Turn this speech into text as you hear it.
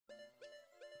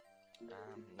No,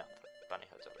 the bunny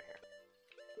hood's over here.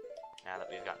 Now that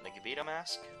we've gotten the Gibdo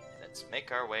mask, let's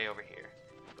make our way over here.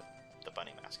 With the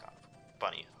bunny mask on.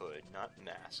 Bunny hood, not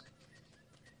mask.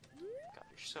 God,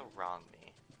 you're so wrong,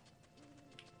 me.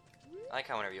 I like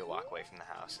how whenever you walk away from the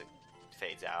house, it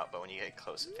fades out, but when you get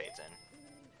close, it fades in.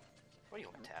 What do you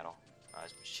want, Tattle?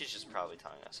 She's just probably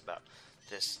telling us about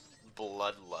this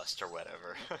bloodlust or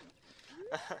whatever.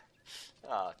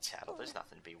 Oh, Tattle, there's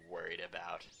nothing to be worried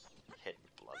about. Hidden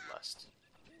bloodlust.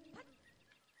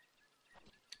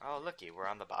 Oh, looky, we're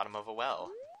on the bottom of a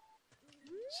well.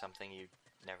 Something you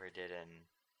never did in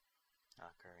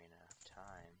Ocarina of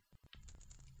Time.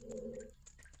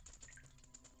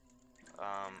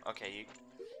 Okay,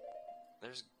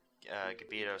 there's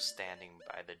Gibdo standing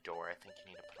by the door. I think you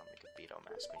need to put on the Gibdo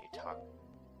mask when you talk.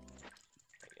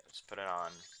 There you go, just put it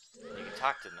on. You can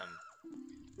talk to them.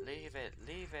 Leave it,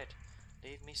 leave it.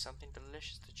 Leave me something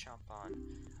delicious to chomp on.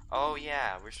 Oh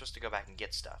yeah, we're supposed to go back and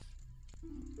get stuff.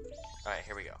 Alright,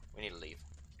 here we go. We need to leave.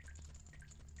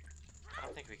 I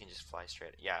don't think we can just fly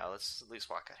straight. Yeah, let's at least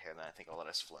walk out here, and then I think it'll let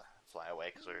us fly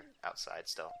away, because we're outside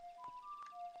still.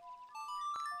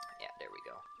 Yeah, there we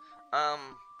go.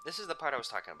 This is the part I was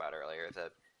talking about earlier,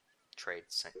 the trade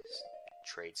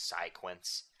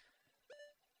sequence.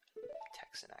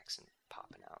 Texan accent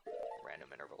popping out at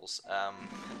random intervals.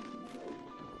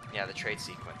 Yeah, the trade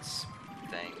sequence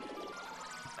thing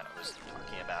that I was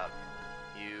talking about.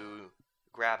 You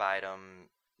grab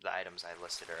the items I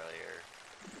listed earlier,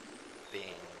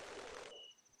 being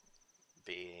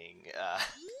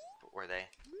what were they?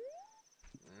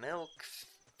 Milk,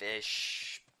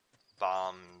 fish,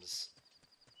 bombs,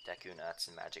 Deku nuts,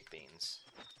 and magic beans.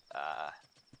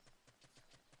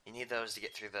 You need those to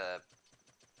get through the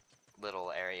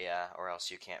little area, or else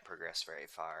you can't progress very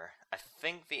far. I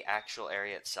think the actual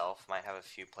area itself might have a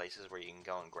few places where you can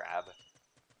go and grab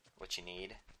what you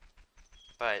need,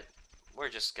 but we're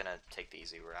just gonna take the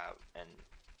easy route and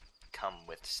come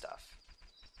with stuff.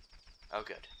 Oh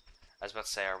good. I was about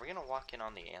to say, are we gonna walk in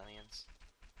on the aliens?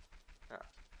 No.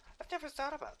 I've never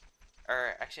thought about it.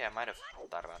 Or actually I might have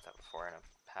thought about that before in a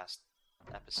past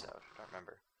episode. I don't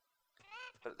remember.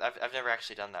 But I've never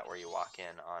actually done that where you walk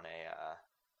in on a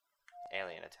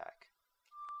alien attack.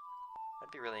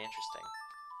 That'd be really interesting.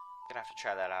 I'm gonna have to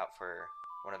try that out for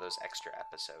one of those extra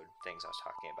episode things I was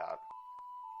talking about.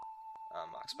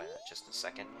 I'll explain that in just a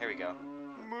second. Here we go.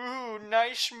 Moo,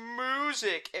 nice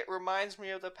music! It reminds me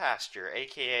of the pasture,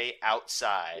 aka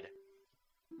outside.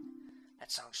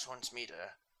 That song just wants me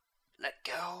to let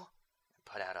go and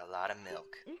put out a lot of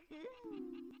milk.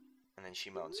 And then she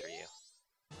moans for you.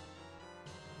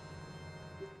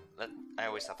 I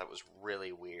always thought that was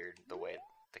really weird, the way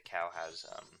the cow has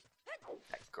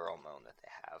that girl moan that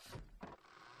they have.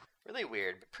 Really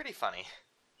weird, but pretty funny.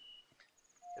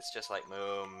 It's just like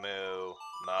moo, moo,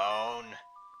 moan.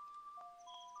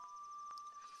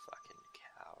 Fucking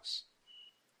cows.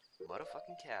 What a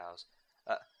fucking cows.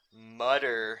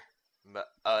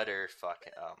 Utter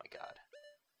fucking, oh my god.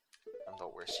 I'm the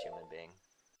worst human being.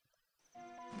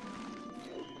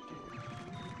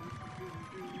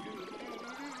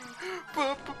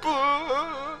 The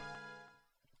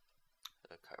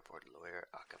Cardboard Lawyer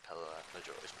acapella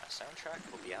Majora's Mask soundtrack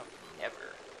will be out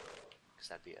never, because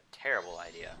that'd be a terrible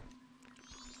idea.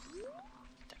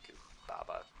 Deku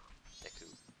Baba, Deku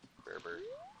Berber.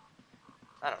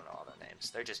 I don't know all their names.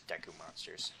 They're just Deku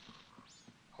monsters.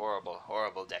 Horrible,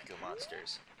 horrible Deku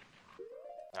monsters.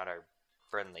 Not our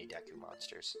friendly Deku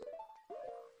monsters.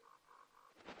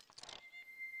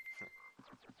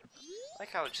 I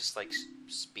like how it's just like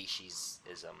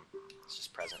speciesism is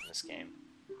just present in this game.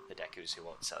 The Dekus who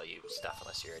won't sell you stuff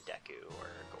unless you're a Deku or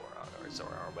a Goron or a Zora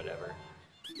or whatever.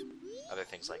 Other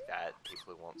things like that.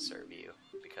 People who won't serve you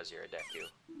because you're a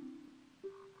Deku.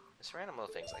 Just random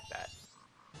little things like that.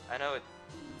 I know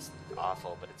it's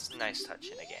awful, but it's a nice touch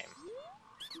in a game.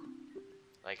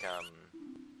 Like,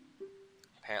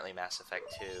 apparently Mass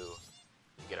Effect 2, you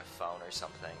get a phone or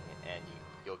something, and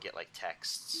you'll get, like,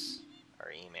 texts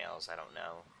or emails, I don't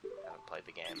know. I haven't played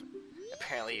the game.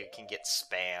 Apparently you can get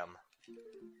spam.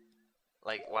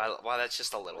 Like, while that's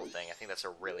just a little thing, I think that's a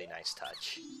really nice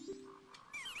touch.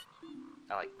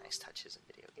 I like nice touches in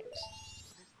video games.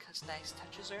 Because nice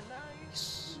touches are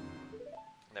nice.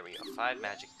 There we go, 5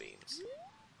 magic beans.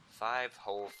 5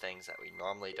 whole things that we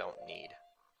normally don't need.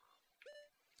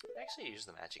 I actually used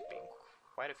the magic bean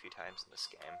quite a few times in this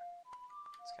game.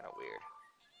 It's kind of weird.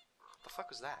 What the fuck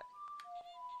was that?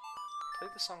 Play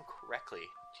the song correctly.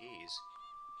 Jeez.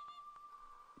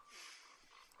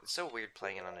 It's so weird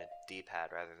playing it on a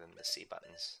D-pad rather than the C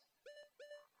buttons.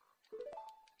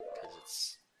 Because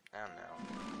it's... I don't know.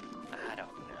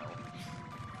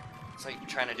 It's like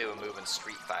trying to do a move in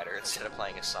Street Fighter instead of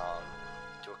playing a song.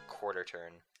 Do a quarter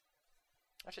turn.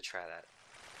 I should try that.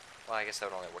 Well, I guess that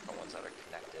would only work on ones that are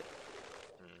connected.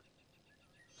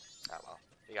 Oh well.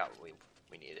 We got what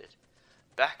we needed.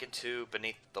 Back into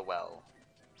Beneath the Well.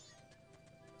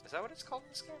 Is that what it's called in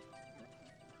this game?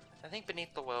 I think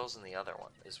Beneath the Well's in the other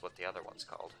one is what the other one's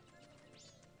called.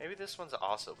 Maybe this one's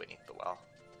also Beneath the Well.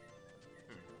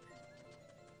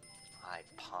 I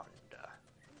ponder.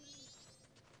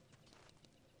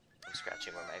 I'm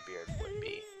scratching where my beard would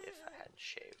be if I hadn't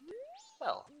shaved.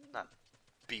 Well, not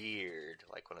beard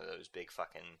like one of those big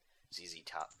fucking ZZ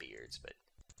Top beards, but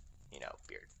you know,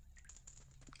 beard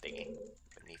thingy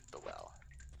beneath the well.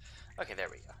 Okay, there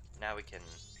we go. Now we can.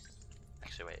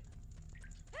 Actually, wait.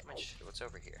 What's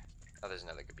over here? Oh, there's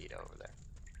another Gibdo over there.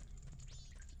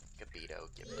 Gibdo,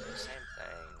 same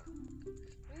thing.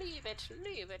 Leave it,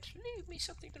 leave me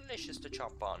something delicious to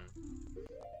chomp on.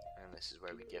 And this is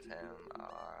where we give him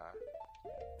our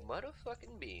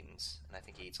motherfucking beans. And I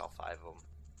think he eats all 5 of them.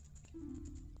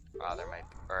 Ah, there might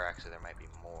be, or actually there might be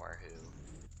more who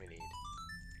we need.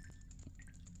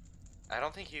 I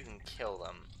don't think you can kill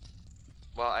them.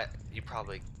 Well, you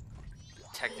probably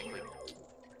technically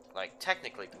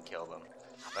can kill them.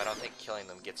 But I don't think killing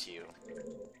them gets you,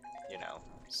 you know,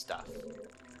 stuff.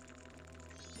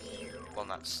 Well,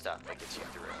 not stuff, that gets you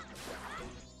through.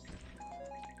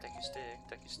 Take your stick,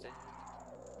 take your stick.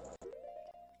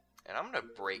 And I'm gonna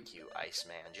break you,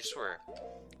 Iceman, just for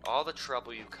all the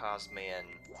trouble you caused me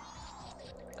in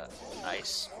the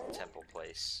ice temple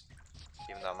place.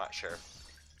 Even though I'm not sure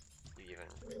you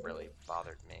even really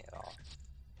bothered me at all.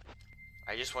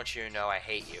 I just want you to know I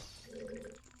hate you.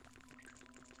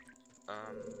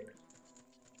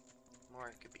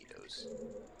 More Gibdos.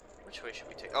 Which way should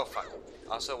we take? Oh, fuck.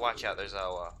 Also, watch out. There's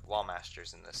wall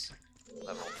masters in this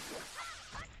level.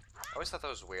 I always thought that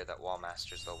was weird that wall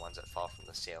masters are the ones that fall from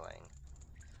the ceiling.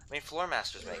 I mean, floor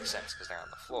masters make sense because they're on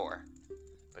the floor.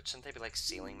 But shouldn't they be like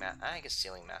ceiling I guess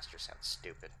ceiling master sounds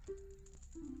stupid.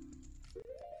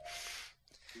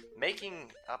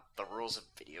 Making up the rules of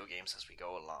video games as we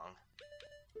go along.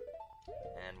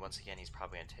 And once again, he's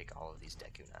probably going to take all of these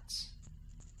Deku Nuts.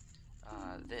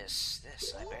 This,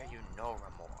 I bear you no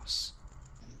remorse.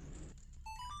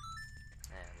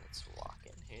 And let's walk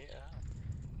in here.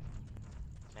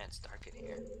 Man, it's dark in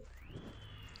here.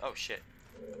 Oh shit.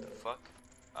 What the fuck?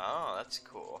 Oh, that's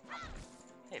cool.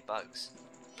 Hey, bugs.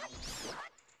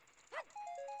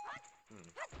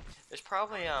 There's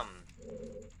probably, oh,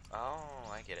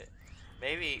 I get it.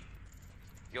 Maybe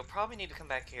you'll probably need to come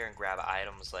back here and grab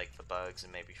items like the bugs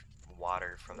and maybe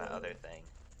water from that other thing.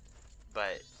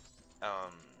 But,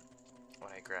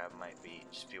 what I grab might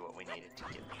just be what we needed to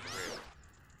get through.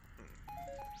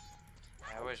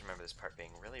 I always remember this part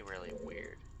being really, really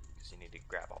weird. Because you need to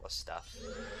grab all the stuff.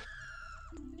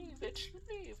 Leave it,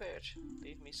 leave it.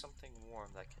 Leave me something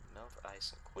warm that can melt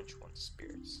ice and quench one's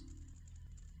spirits.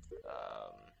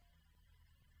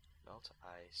 Melt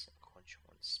ice and quench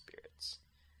one's spirits.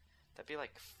 That'd be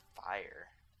like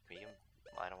fire. Can you,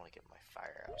 well, I don't want to get my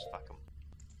fire out. Fuck them.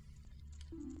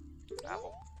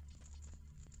 Apple.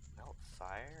 Melt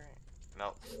fire?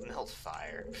 Melt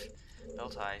fire.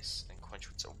 Melt ice and quench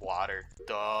with some water.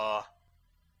 Duh.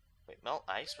 Wait, melt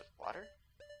ice with water?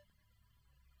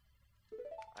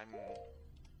 I'm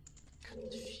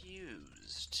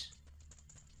confused.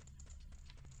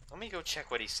 Let me go check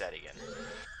what he said again.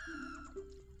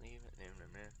 Leave it.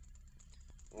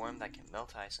 Warm that can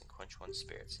melt ice and quench one's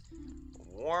spirits.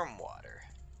 Warm water.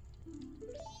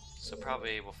 So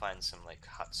probably we'll find some like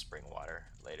hot spring water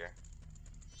later.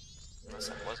 Unless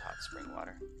that was hot spring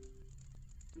water.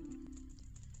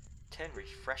 10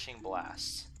 refreshing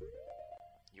blasts.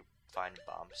 You find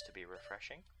bombs to be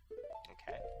refreshing?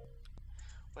 Okay.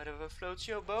 Whatever floats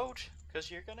your boat, cause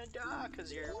you're gonna die,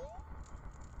 cause you're...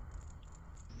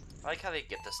 I like how they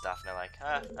get the stuff and they're like,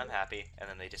 I'm happy, and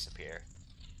then they disappear.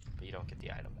 But you don't get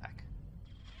the item back.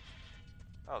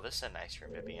 Oh, this is a nice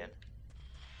room to be in.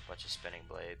 Bunch of spinning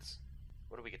blades.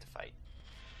 What do we get to fight?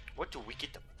 What do we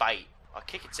get to fight? I'll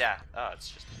kick its ass. Oh,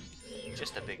 it's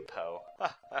just a big Poe.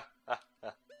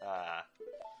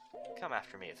 Come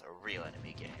after me, it's a real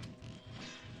enemy game.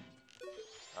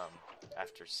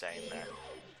 After saying that,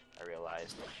 I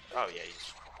realized, oh yeah, you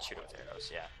just shoot it with arrows.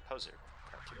 Yeah, Poes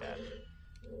aren't too bad.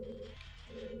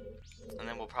 And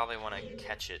then we'll probably want to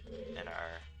catch it in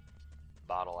our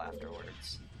bottle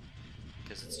afterwards.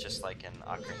 Because it's just like in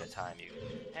Ocarina of Time,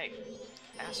 hey,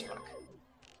 ass fuck.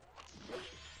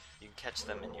 You can catch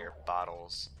them in your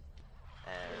bottles,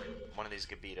 and one of these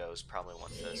Gibdos probably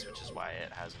wants this, which is why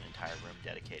it has an entire room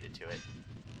dedicated to it.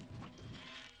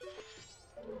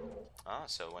 Oh,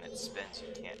 so when it spins,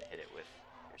 you can't hit it with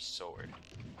your sword.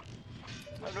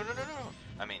 Oh, no, no, no, no!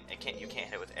 I mean, you can't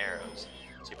hit it with arrows,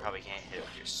 so you probably can't hit it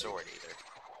with your sword either.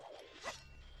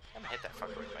 I'm gonna hit that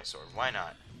fucker with my sword. Why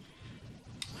not?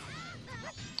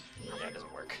 Yeah, it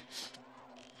doesn't work.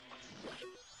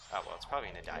 Oh, well, it's probably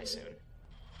gonna die soon.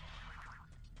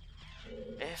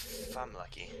 If I'm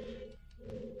lucky.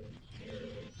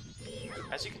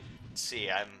 As you can see,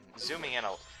 I'm zooming in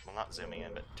well, not zooming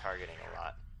in, but targeting a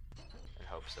lot in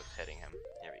hopes of hitting him.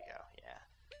 Here we go, yeah.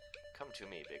 Come to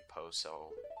me, Big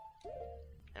Poso.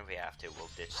 And if we have to, we'll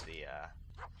ditch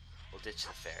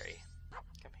the ferry.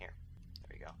 Come here.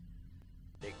 There we go.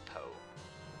 Big Po.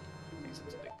 I guess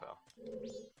it's a Big Po.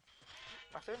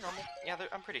 Are there normal? Yeah,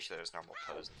 I'm pretty sure there's normal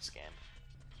Poes in this game.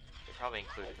 They probably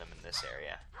included them in this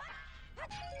area.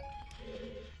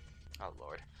 Oh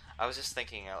lord. I was just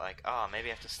thinking, like, oh, maybe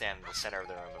I have to stand in the center of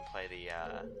the room and play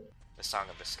the Song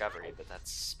of Discovery, but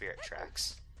that's Spirit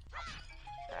Tracks.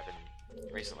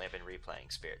 Recently I've been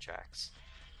replaying Spirit Tracks.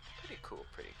 Pretty cool,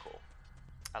 pretty cool.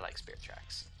 I like Spirit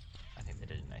Tracks. I think they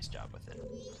did a nice job with it.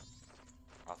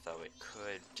 Although it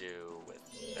could do with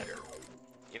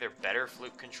either better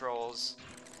flute controls,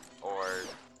 or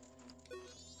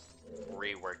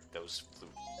rework those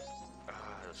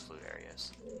flute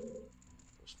areas.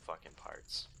 Those fucking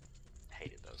parts.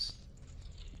 Hated those.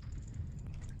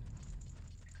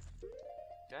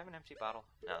 Do I have an empty bottle?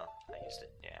 No, I used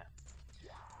it, yeah.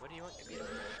 What do you want, Gibdo?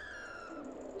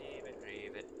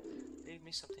 Leave it. Leave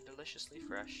me something deliciously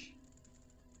fresh.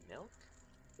 Milk?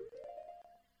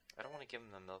 I don't want to give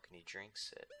him the milk and he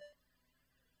drinks it.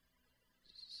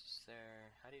 Is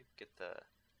there... How do you get the...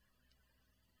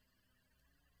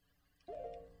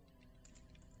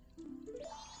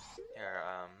 Here,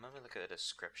 let me look at the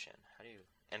description. How do you...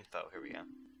 Info, here we go.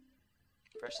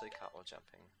 Freshly caught while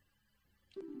jumping.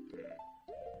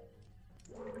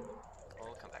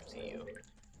 I'll come back to you.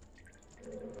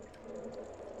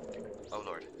 Oh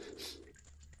lord.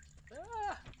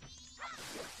 Ah!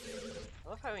 I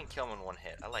love how we can kill him in one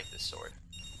hit. I like this sword.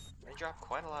 They drop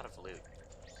quite a lot of loot,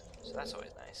 so that's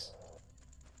always nice.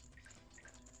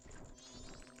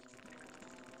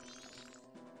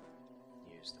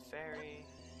 Use the ferry.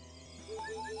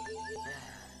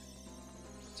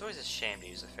 It's always a shame to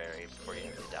use a ferry before you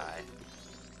have to die.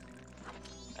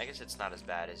 I guess it's not as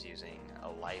bad as using a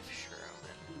life shroom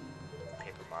in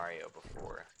Paper Mario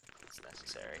before it's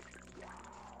necessary.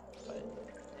 But,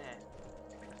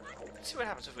 let's see what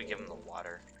happens if we give him the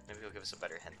water. Maybe he'll give us a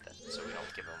better hint then, so we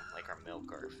don't give him, like, our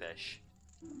milk or our fish.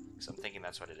 Because I'm thinking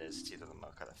that's what it is. It's either the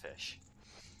milk or the fish.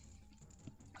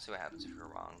 Let's see what happens if you're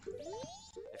wrong.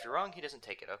 If you're wrong, he doesn't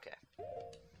take it. Okay.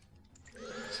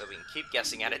 So we can keep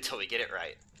guessing at it till we get it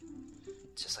right.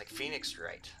 It's just like Phoenix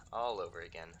Wright all over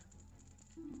again.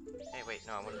 Hey, wait,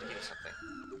 no, I wanted to give you something.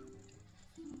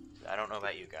 I don't know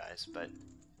about you guys, but...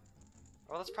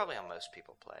 Well, that's probably how most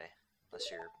people play. Unless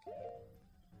you're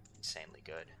insanely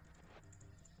good.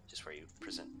 Just where you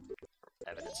present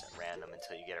evidence at random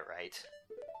until you get it right.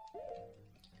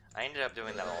 I ended up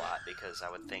doing that a lot because I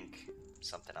would think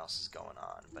something else is going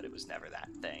on, but it was never that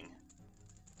thing.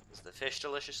 Is the fish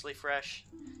deliciously fresh?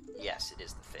 Yes, it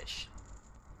is the fish.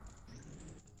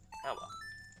 Oh well.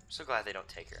 I'm so glad they don't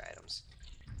take your items.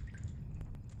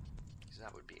 Because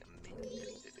that would be a mean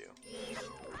thing to do.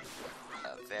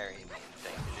 A very mean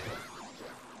thing to do.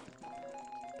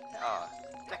 Ah,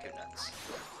 Deku Nuts.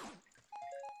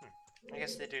 I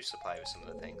guess they do supply with some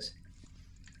of the things.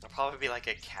 There'll probably be like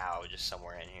a cow just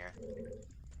somewhere in here.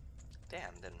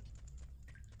 Damn, then...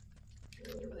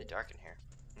 It's really dark in here.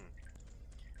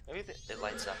 Maybe it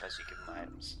lights up as you give him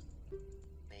items.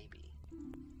 Maybe.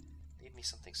 Leave me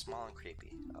something small and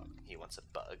creepy. Oh, he wants a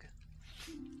bug.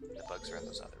 The bugs are in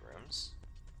those other rooms.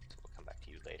 So we'll come back to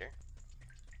you later.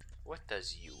 What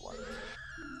does you want?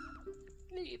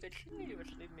 Leave it, leave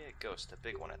me a ghost, a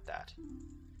big one at that.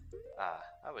 Ah,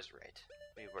 I was right.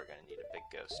 We were gonna need a big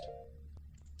ghost.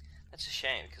 That's a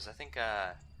shame, because I think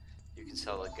you can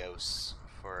sell the ghosts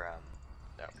for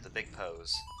the big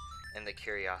pose in the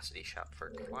curiosity shop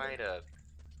for quite a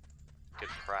good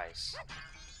price.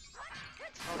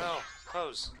 Oh no,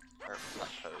 pose. Or not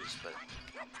pose, but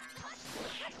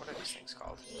what are these things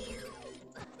called?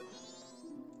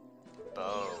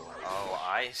 Bow. Oh,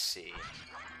 I see.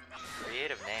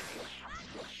 Creative naming.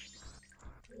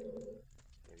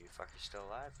 Maybe you fuckers still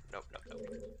alive? Nope, nope, nope.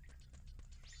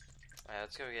 Alright,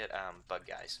 let's go get bug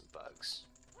guys some bugs.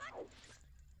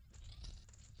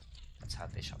 That's how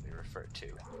they shall be referred to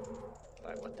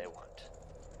by what they want.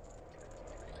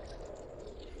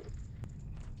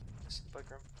 This is the bug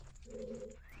room.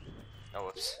 Oh,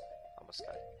 whoops. Almost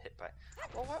got hit by...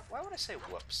 Well, why would I say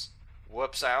whoops?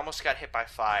 Whoops, I almost got hit by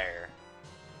fire.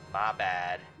 My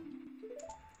bad.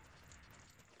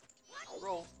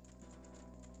 Roll.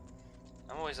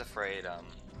 I'm always afraid,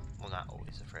 well, not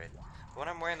always afraid. When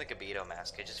I'm wearing the Gibdo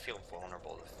mask, I just feel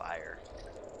vulnerable to fire.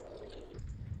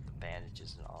 The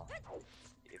bandages and all.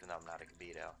 Even though I'm not a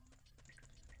Gibdo.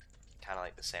 Kind of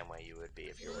like the same way you would be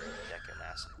if you were wearing a Deku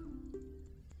mask.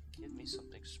 Give me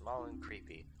something small and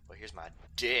creepy. Well, here's my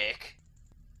dick!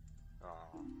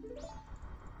 Oh.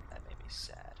 That made me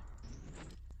sad.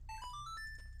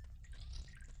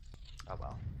 Oh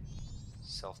well.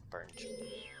 Self-burned.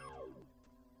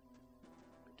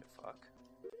 What the fuck?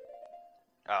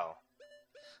 Oh.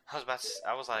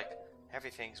 I was like,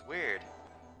 everything's weird.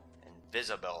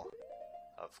 Invisible.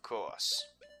 Of course.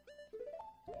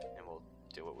 And we'll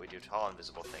do what we do to all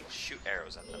invisible things. Shoot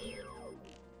arrows at them.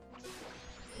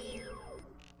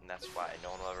 And that's why no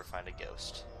one will ever find a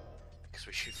ghost. Because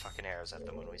we shoot fucking arrows at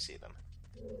them when we see them.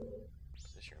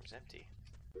 This room's empty.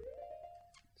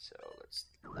 So let's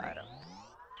light up.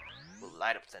 We'll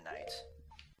light up the night.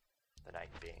 The night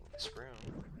being this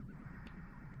room.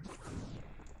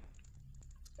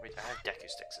 Wait, I have Deku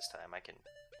sticks this time. I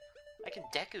can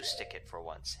Deku stick it for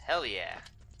once. Hell yeah.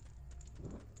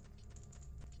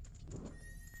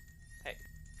 Hey.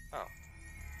 Oh.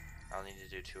 I'll need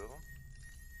to do 2 of them?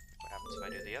 What happens if I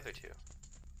do the other 2?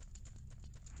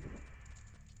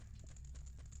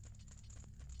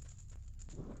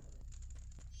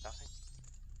 Nothing?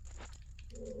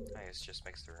 I guess it just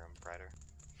makes the room brighter.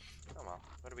 Oh well.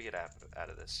 What do we get out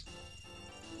of this?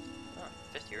 Oh,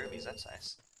 50 rubies. That's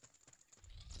nice.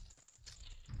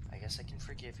 I guess I can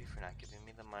forgive you for not giving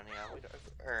me the money I would have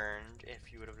earned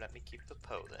if you would have let me keep the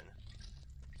Poe then.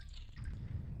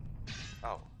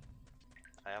 Oh.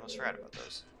 I almost forgot about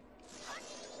those.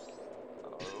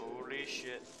 Holy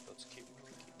shit. Let's keep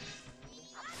moving,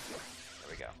 There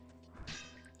we go.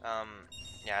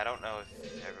 Yeah, I don't know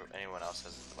if anyone else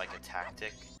has, like, a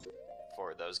tactic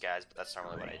for those guys, but that's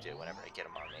normally what I do whenever I get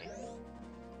them on me.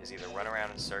 Is either run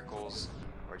around in circles,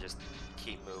 or just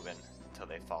keep moving until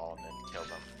they fall and then kill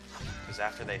them. Because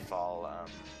after they fall,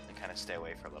 they kind of stay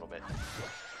away for a little bit.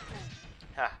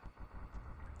 Ha!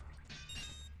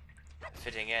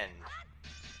 Fitting end.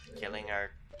 Killing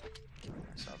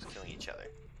ourselves, killing each other.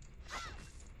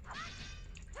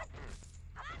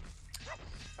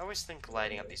 I always think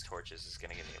lighting up these torches is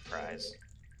gonna give me a prize.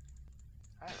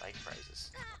 I like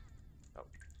prizes. Oh,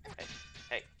 hey,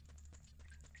 hey.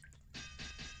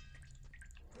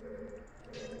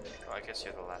 Oh, I guess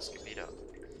you're the last Gibdo.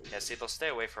 Yeah, see, they'll stay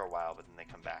away for a while, but then they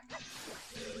come back.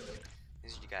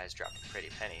 These you guys dropped a pretty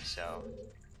penny, so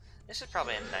this is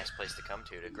probably a nice place to come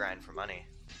to grind for money.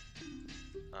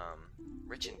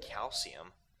 Rich in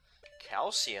calcium.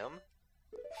 Calcium?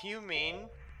 You mean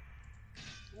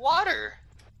water?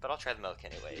 But I'll try the milk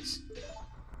anyways.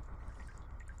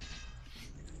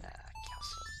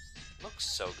 Calcium. Looks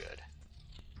so good.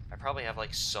 I probably have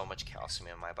like so much calcium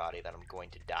in my body that I'm going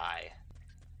to die.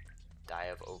 Die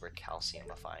of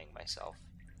over-calciumifying myself.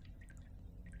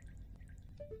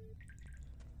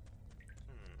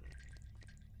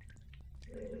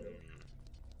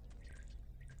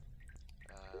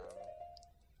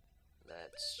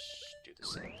 Let's do the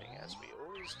same thing as we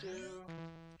always do.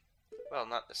 Well,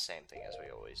 not the same thing as we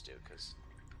always do, because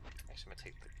actually I'm gonna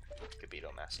take the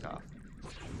Gibdo mask off.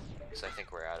 Because I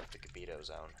think we're out of the Gibdo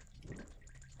zone.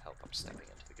 Help, I'm stepping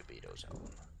into the Gibdo zone.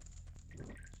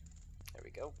 There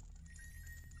we go.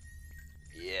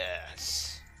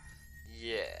 Yes.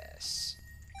 Yes.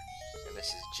 And this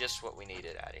is just what we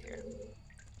needed out of here.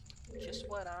 Just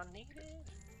what I needed.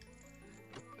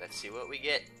 Let's see what we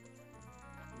get.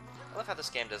 I love how this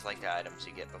game does like the items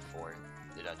you get before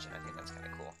the dungeon. I think that's kind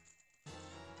of cool.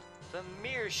 The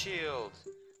mirror shield!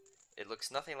 It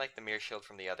looks nothing like the mirror shield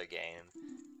from the other game,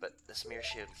 but this mirror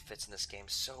shield fits in this game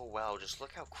so well. Just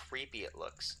look how creepy it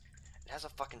looks. It has a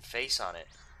fucking face on it.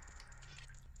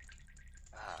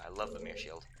 Ah, I love the mirror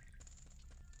shield.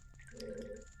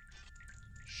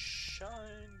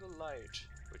 Shine the light,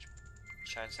 which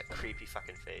shines that creepy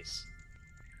fucking face.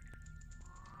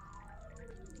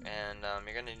 And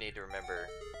you're gonna need to remember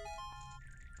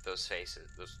those faces,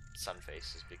 those sun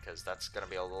faces, because that's gonna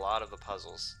be a lot of the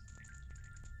puzzles.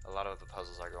 A lot of the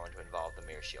puzzles are going to involve the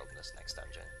mirror shield in this next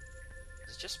dungeon.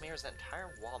 It's just mirrors, that entire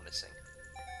wall missing.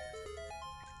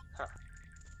 Huh.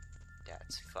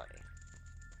 That's funny.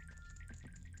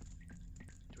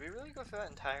 Did we really go through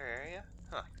that entire area?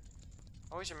 Huh.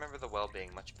 I always remember the well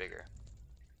being much bigger.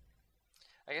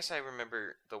 I guess I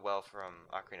remember the well from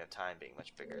Ocarina of Time being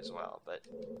much bigger as well, but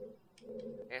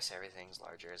I guess everything's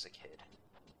larger as a kid.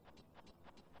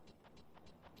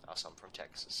 Also, I'm from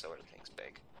Texas, so everything's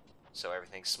big. so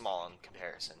everything's small in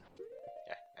comparison.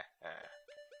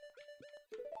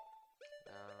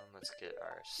 Let's get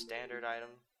our standard item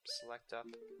select up.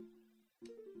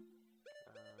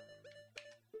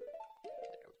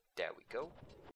 There we go.